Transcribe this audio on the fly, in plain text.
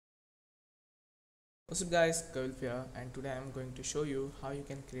What's up guys, Kavilp here, and today I'm going to show you how you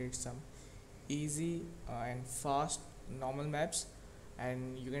can create some easy and fast normal maps,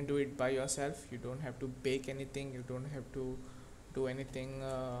 and you can do it by yourself. You don't have to bake anything, you don't have to do anything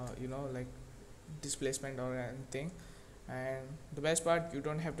like displacement or anything, and the best part, you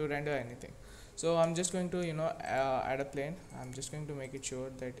don't have to render anything. So I'm just going to add a plane. I'm just going to make it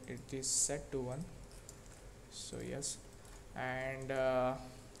sure that it is set to 1. So yes, and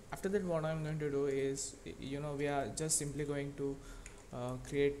after that what I'm going to do is we are just simply going to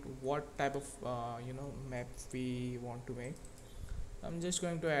create what type of map we want to make. I'm just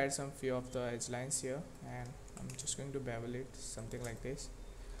going to add some few of the edge lines here, and I'm just going to bevel it something like this,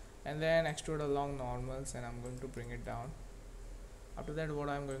 and then extrude along normals, and I'm going to bring it down. After that what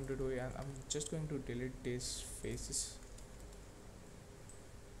I'm going to do is I'm just going to delete these faces,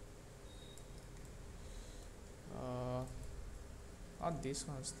 uh, not these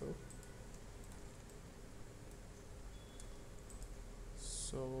ones though.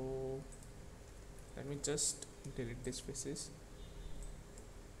 So let me just delete these faces,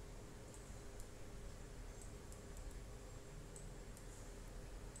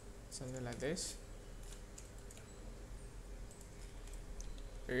 something like this.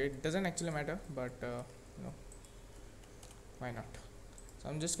 It doesn't actually matter, but why not. So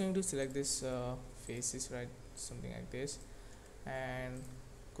I'm just going to select this faces, right, something like this, and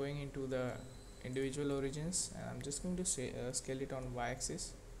going into the individual origins, and I'm just going to say scale it on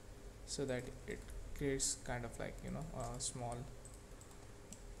y-axis so that it creates kind of like a small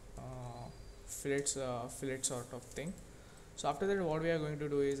fillet sort of thing. So after that what we are going to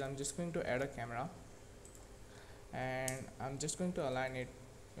do is I'm just going to add a camera, and I'm just going to align it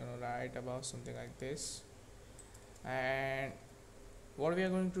right above, something like this. And what we are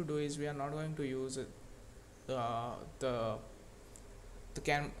going to do is we are not going to use the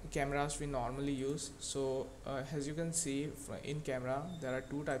cameras we normally use. So as you can see in camera, there are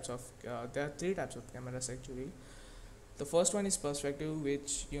three types of cameras actually. The first one is perspective,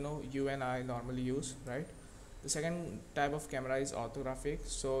 which you and I normally use, right? The second type of camera is orthographic,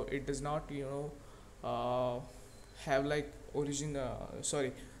 so it does not have like origin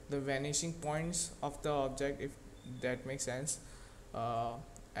sorry, the vanishing points of the object, if that makes sense. uh,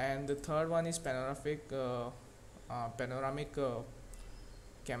 and the third one is panoramic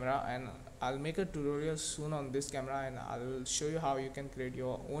camera, and I'll make a tutorial soon on this camera, and I'll show you how you can create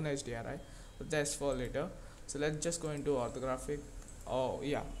your own HDRI, but that's for later. So let's just go into orthographic. Oh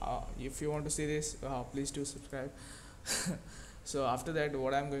yeah, if you want to see this, please do subscribe. So after that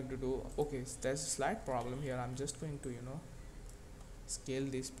what I'm going to do, okay, there's a slight problem here. I'm just going to scale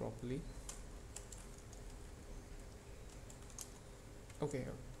this properly. Okay,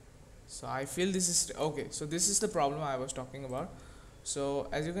 so I feel this is okay. So this is the problem I was talking about. So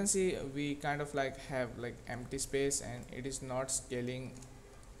as you can see, we kind of like have like empty space, and it is not scaling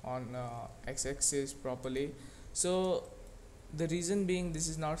on x-axis properly. So the reason being this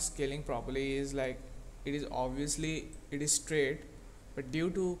is not scaling properly is like, it is obviously it is straight, but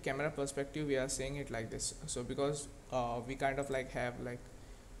due to camera perspective we are seeing it like this. So because we kind of like have like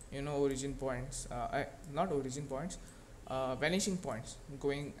origin points, not origin points, vanishing points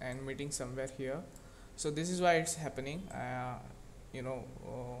going and meeting somewhere here. So this is why it's happening. You know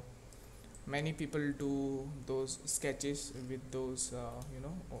Many people do those sketches with those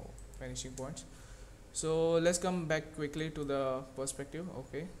vanishing points. So let's come back quickly to the perspective.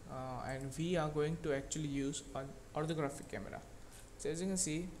 Okay, and we are going to actually use an orthographic camera. So as you can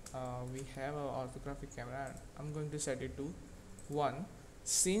see, we have our orthographic camera, and I'm going to set it to 1,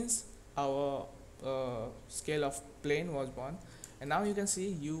 since our scale of plane was 1. And now you can see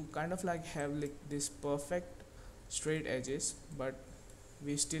you kind of like have like this perfect straight edges, but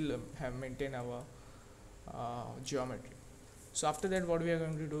we still have maintained our geometry. So after that what we are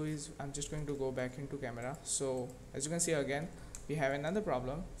going to do is I'm just going to go back into camera. So as you can see, again we have another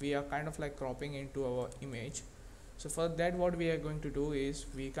problem. We are kind of like cropping into our image. So for that what we are going to do is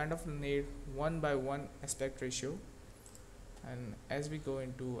we kind of need 1:1 aspect ratio. And as we go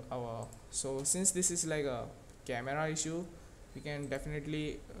into our, so since this is like a camera issue, we can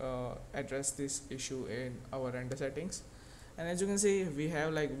definitely address this issue in our render settings. And as you can see, we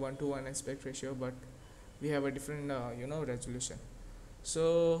have like 1:1 aspect ratio, but we have a different resolution.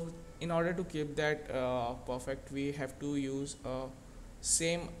 So in order to keep that perfect, we have to use a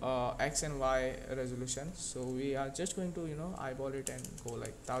same x and y resolution. So we are just going to eyeball it and go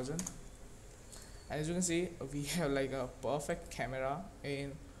like 1000. And as you can see, we have like a perfect camera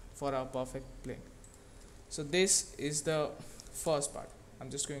in for a perfect plane. So this is the first part. I'm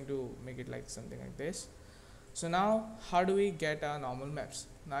just going to make it like something like this. So now how do we get our normal maps?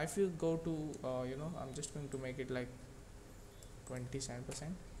 Now if you go to I'm just going to make it like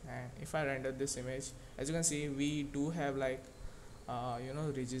 27%, and if I render this image, as you can see we do have like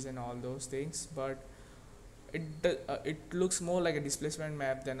ridges and all those things, but it looks more like a displacement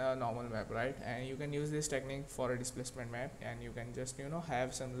map than a normal map, right? And you can use this technique for a displacement map, and you can just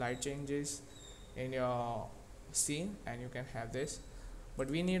have some light changes in your scene, and you can have this. But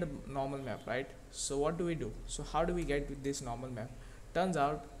we need a normal map, right? So what do we do? So how do we get with this normal map? Turns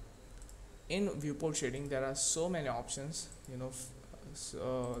out in viewport shading there are so many options,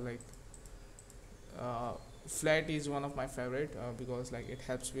 so, like uh, flat is one of my favorite, because like it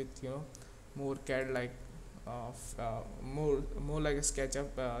helps with more CAD like more like a SketchUp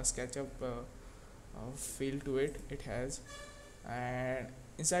feel to it has. And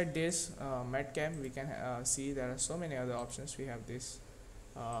inside this matcam we can see there are so many other options. We have this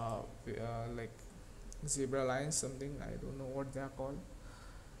like zebra lines, something I don't know what they are called,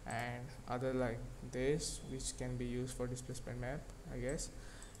 and other like this which can be used for displacement map, I guess.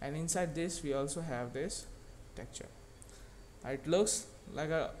 And inside this we also have this texture. It looks like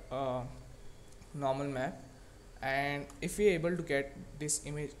a normal map, and if we are able to get this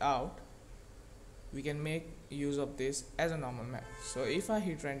image out, we can make use of this as a normal map. So if I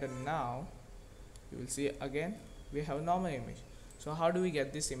hit render now, you will see again we have a normal image. So how do we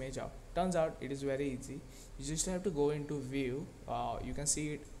get this image out? Turns out it is very easy. You just have to go into view, you can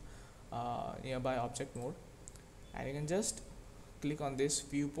see it nearby object mode, and you can just click on this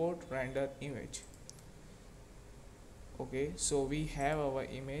viewport render image. Okay, so we have our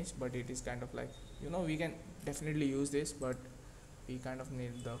image, but it is kind of like we can definitely use this, but we kind of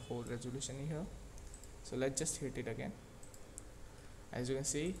need the whole resolution here. So let's just hit it again. As you can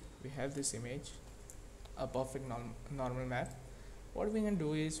see, we have this image, a perfect normal map. What we can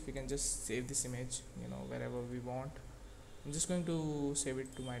do is we can just save this image wherever we want. I'm just going to save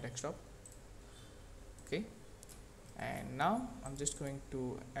it to my desktop. Okay, and now I'm just going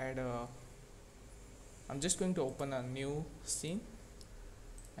to open a new scene,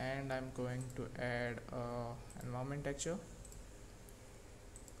 and I'm going to add a environment texture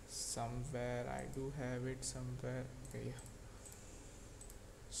somewhere. I do have it somewhere. Okay, yeah.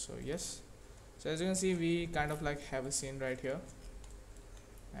 So yes, so as you can see we kind of like have a scene right here,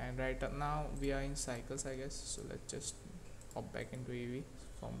 and right now we are in cycles, I guess. So let's just hop back into Eevee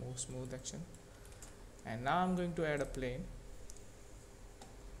for more smooth action. And now I'm going to add a plane,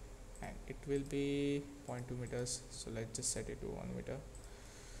 and it will be 0.2 meters, so let's just set it to 1 meter.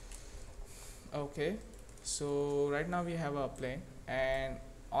 Okay, so right now we have a plane, and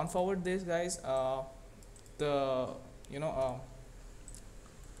on forward this guys, the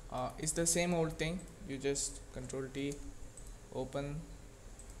it's the same old thing. You just control T, open,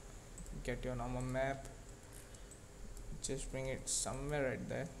 get your normal map, just bring it somewhere right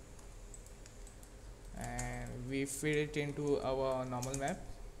there, and we feed it into our normal map.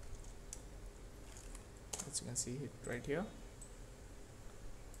 As you can see it right here,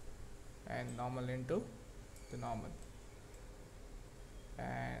 and normal into the normal.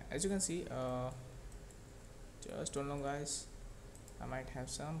 And as you can see, just hold on guys, I might have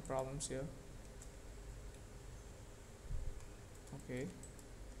some problems here. Okay,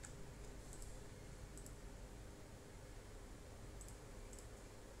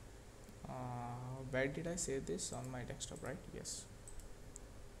 where did I save this? On my desktop, right? Yes.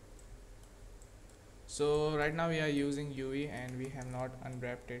 So right now we are using UV and we have not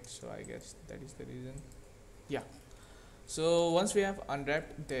unwrapped it, so I guess that is the reason. Yeah, so once we have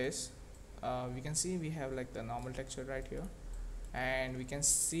unwrapped this, we can see we have like the normal texture right here, and we can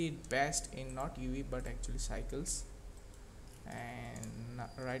see it best in not UV but actually cycles. And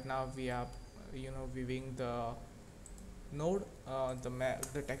right now we are viewing the node,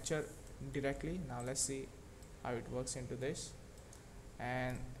 the texture directly. Now let's see how it works into this.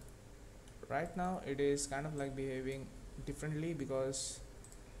 And right now it is kind of like behaving differently, because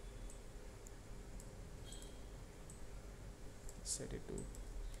set it to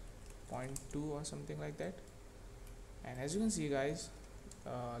 0.2 or something like that. And as you can see guys,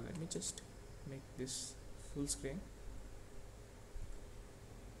 let me just make this full screen.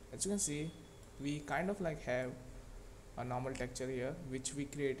 As you can see, we kind of like have a normal texture here which we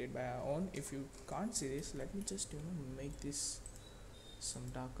created by our own. If you can't see this, let me just make this some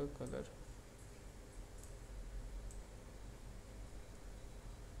darker color.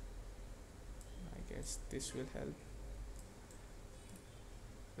 I guess this will help.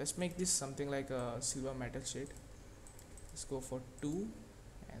 Let's make this something like a silver metal shade. Let's go for 2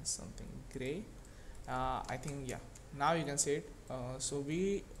 and something gray. I think, yeah, now you can see it. So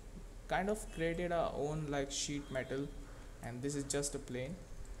we kind of created our own like sheet metal, and this is just a plane.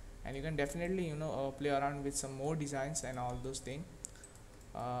 And you can definitely play around with some more designs and all those things.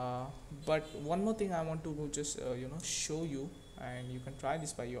 uh, but one more thing I want to just show you, and you can try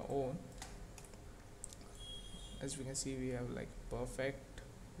this by your own. As we can see, we have like perfect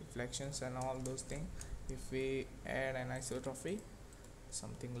reflections and all those things. If we add an isotropy,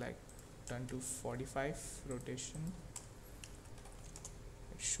 something like 10 to 45 rotation,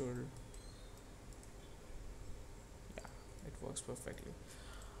 it should, yeah, it works perfectly.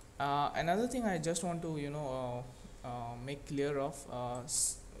 Another thing I just want to make clear of,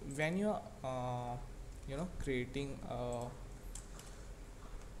 when you're creating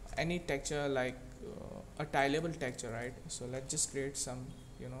any texture like a tileable texture, right? So let's just create some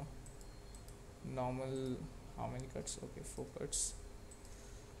you know normal, how many cuts? Okay, 4 cuts.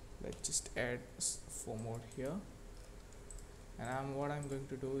 Let's just add 4 more here. And what I'm going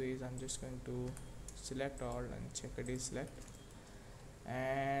to do is I'm just going to select all and check a deselect,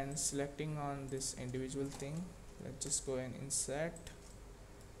 and selecting on this individual thing, let's just go and insert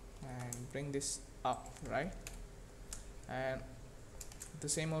and bring this up, right? And the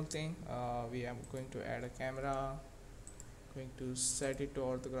same old thing, we are going to add a camera, going to set it to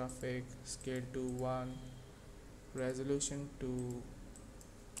orthographic, scale to 1, resolution to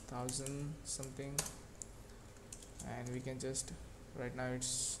 1000 something, and we can just, right now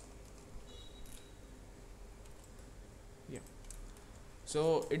it's, yeah.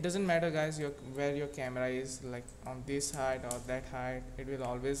 So it doesn't matter guys, where your camera is, like on this height or that height, it will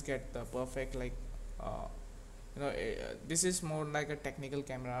always get the perfect like this is more like a technical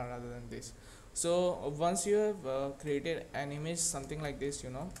camera rather than this. So once you have created an image something like this, you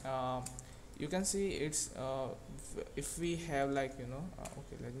can see it's if we have like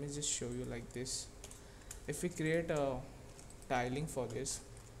okay, let me just show you like this. If we create a tiling for this,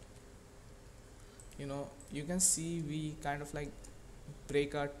 you can see we kind of like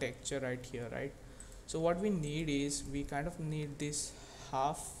break our texture right here, right? So what we need is, we kind of need this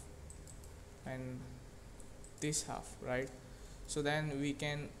half and this half, right? So then we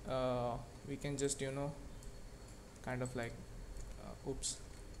can just kind of like oops,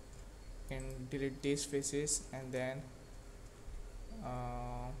 can delete these faces, and then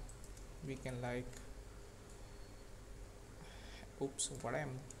we can like, oops, what I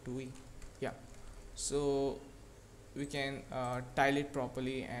am doing, yeah. So we can tile it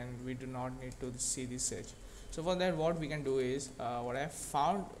properly, and we do not need to see this edge. So for that, what we can do is, what I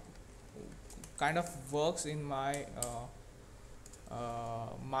found kind of works in my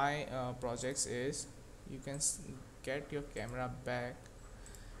projects is, you can get your camera back,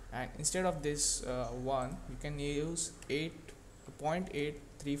 and instead of this one, you can use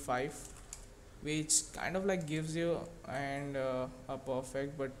 8.835, which kind of like gives you and a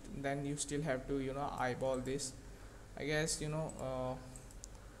perfect, but then you still have to eyeball this. I guess point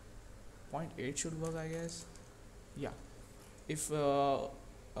 0.8 should work, I guess. Yeah. If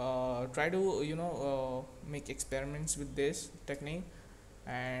try to make experiments with this technique,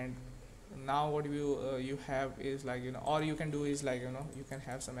 and now what you have is like, or you can do is like, you can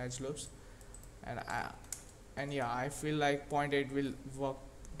have some edge loops, and yeah, I feel like point 0.8 will work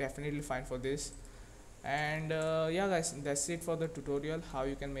definitely fine for this. And yeah guys, that's it for the tutorial, how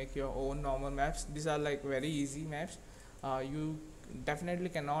you can make your own normal maps. These are like very easy maps. You definitely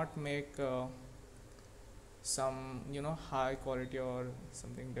cannot make some high quality or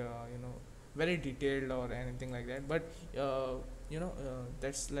something very detailed or anything like that, but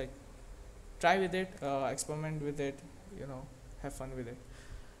that's like, try with it, experiment with it, have fun with it.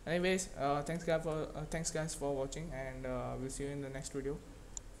 Anyways, thanks guys for watching, and we'll see you in the next video.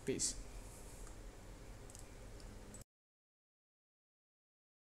 Peace.